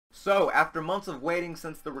So, after months of waiting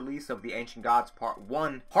since the release of The Ancient Gods Part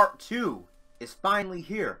 1, Part 2 is finally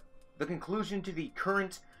here. The conclusion to the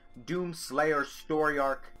current Doom Slayer story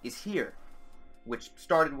arc is here, which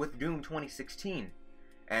started with Doom 2016.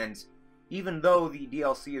 And even though the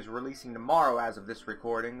DLC is releasing tomorrow as of this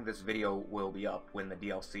recording, this video will be up when the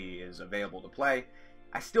DLC is available to play,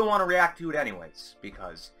 I still want to react to it anyways,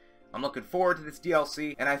 because I'm looking forward to this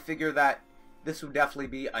DLC, and I figure that this would definitely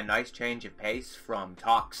be a nice change of pace from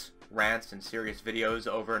talks, rants, and serious videos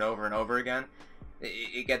over and over and over again.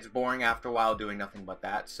 It gets boring after a while doing nothing but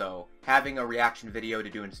that, so having a reaction video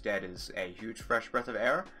to do instead is a huge fresh breath of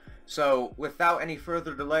air. So without any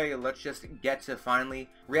further delay, let's just get to finally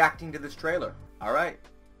reacting to this trailer. Alright,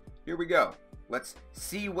 here we go. Let's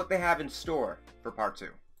see what they have in store for Part 2.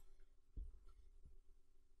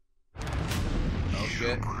 Oh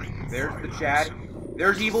shit, there's the Chad.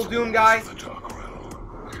 There's Evil Doom Guy.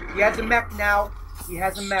 He has a mech now. He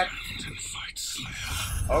has a mech.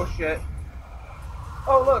 Oh shit.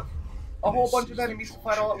 Oh look, a whole bunch of enemies to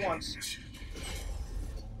fight all at once.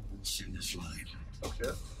 Oh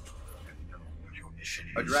shit.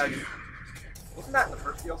 A dragon. Wasn't that in the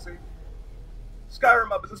first DLC?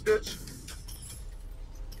 Skyrim up in this bitch.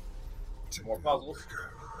 More puzzles.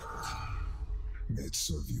 It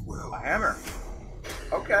serve you well. A hammer.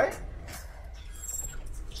 Okay.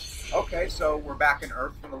 Okay, so we're back in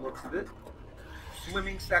Earth from the looks of it.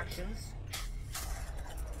 Swimming sections.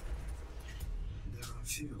 There are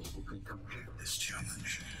few who can complete this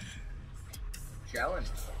challenge. Challenge.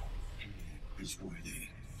 He is worthy.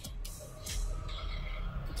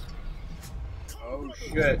 Oh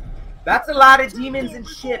shit. That's a lot of demons and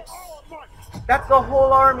ships. That's the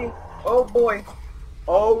whole army. Oh boy.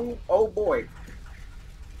 Oh boy.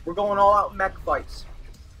 We're going all out mech fights.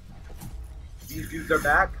 These dudes are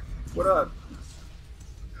back. What up?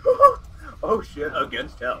 Oh shit,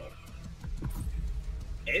 against hell.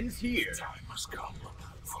 Ends here. Time has come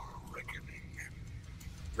for reckoning.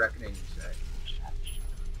 Reckoning, you say?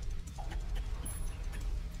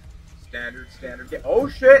 Standard. Oh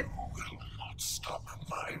shit! Will not stop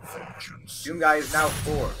my vengeance. Doom Guy is now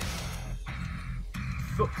 4.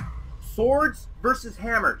 Swords versus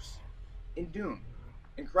hammers in Doom.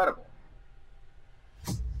 Incredible.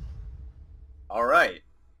 Alright.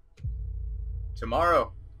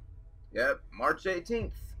 Tomorrow. Yep, March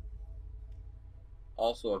 18th.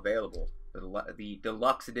 Also available. The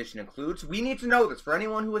deluxe edition includes. We need to know this. For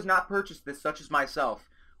anyone who has not purchased this, such as myself,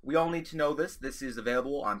 we all need to know this. This is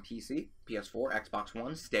available on PC, PS4, Xbox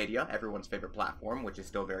One, Stadia, everyone's favorite platform, which is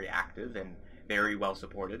still very active and very well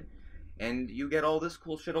supported. And you get all this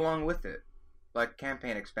cool shit along with it, like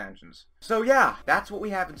campaign expansions. So yeah, that's what we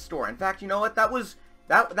have in store. In fact, you know what? That was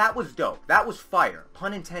dope. That was fire.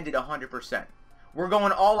 Pun intended 100%. We're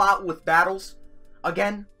going all out with battles.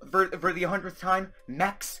 Again, for the 100th time,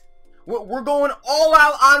 mechs. We're going all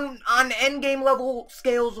out on endgame level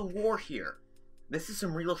scales of war here. This is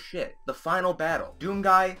some real shit. The final battle. Doom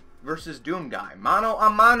Guy versus Doom Guy. Mano a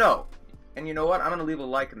mano. And you know what? I'm going to leave a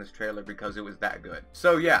like in this trailer because it was that good.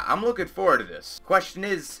 So yeah, I'm looking forward to this. Question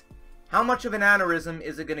is, how much of an aneurysm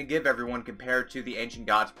is it going to give everyone compared to The Ancient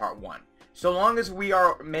Gods Part 1? So long as we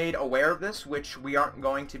are made aware of this, which we aren't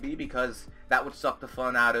going to be because that would suck the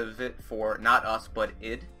fun out of it for not us but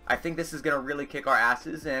id, I think this is going to really kick our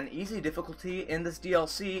asses, and easy difficulty in this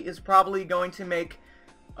DLC is probably going to make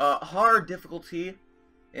hard difficulty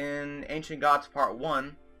in Ancient Gods Part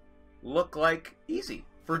 1 look like easy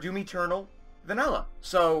for Doom Eternal Vanilla.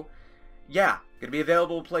 So yeah, going to be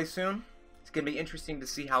available to play soon. It's going to be interesting to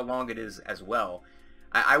see how long it is as well.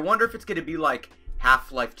 I wonder if it's going to be like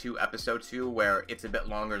Half-Life 2 Episode 2, where it's a bit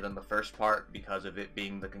longer than the first part because of it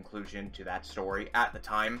being the conclusion to that story at the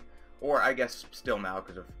time. Or I guess still now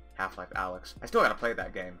because of Half-Life Alyx. I still gotta play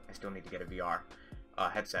that game. I still need to get a VR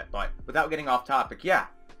headset. But without getting off topic, yeah.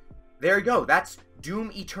 There you go. That's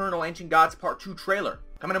Doom Eternal Ancient Gods Part 2 trailer.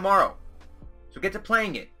 Coming tomorrow. So get to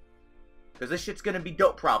playing it. Because this shit's gonna be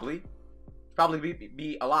dope probably. It's probably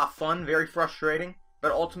be a lot of fun, very frustrating,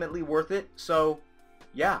 but ultimately worth it. So,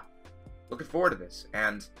 yeah. Looking forward to this,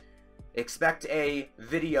 and expect a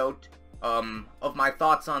video of my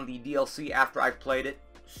thoughts on the DLC after I've played it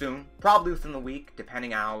soon. Probably within the week,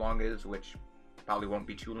 depending on how long it is, which probably won't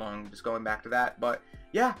be too long just going back to that. But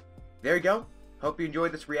yeah, there you go. Hope you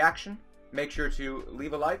enjoyed this reaction. Make sure to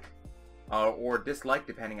leave a like or dislike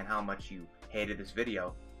depending on how much you hated this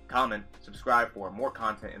video. Comment, subscribe for more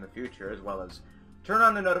content in the future, as well as turn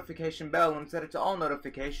on the notification bell and set it to all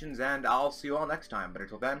notifications, and I'll see you all next time. But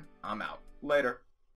until then, I'm out. Later.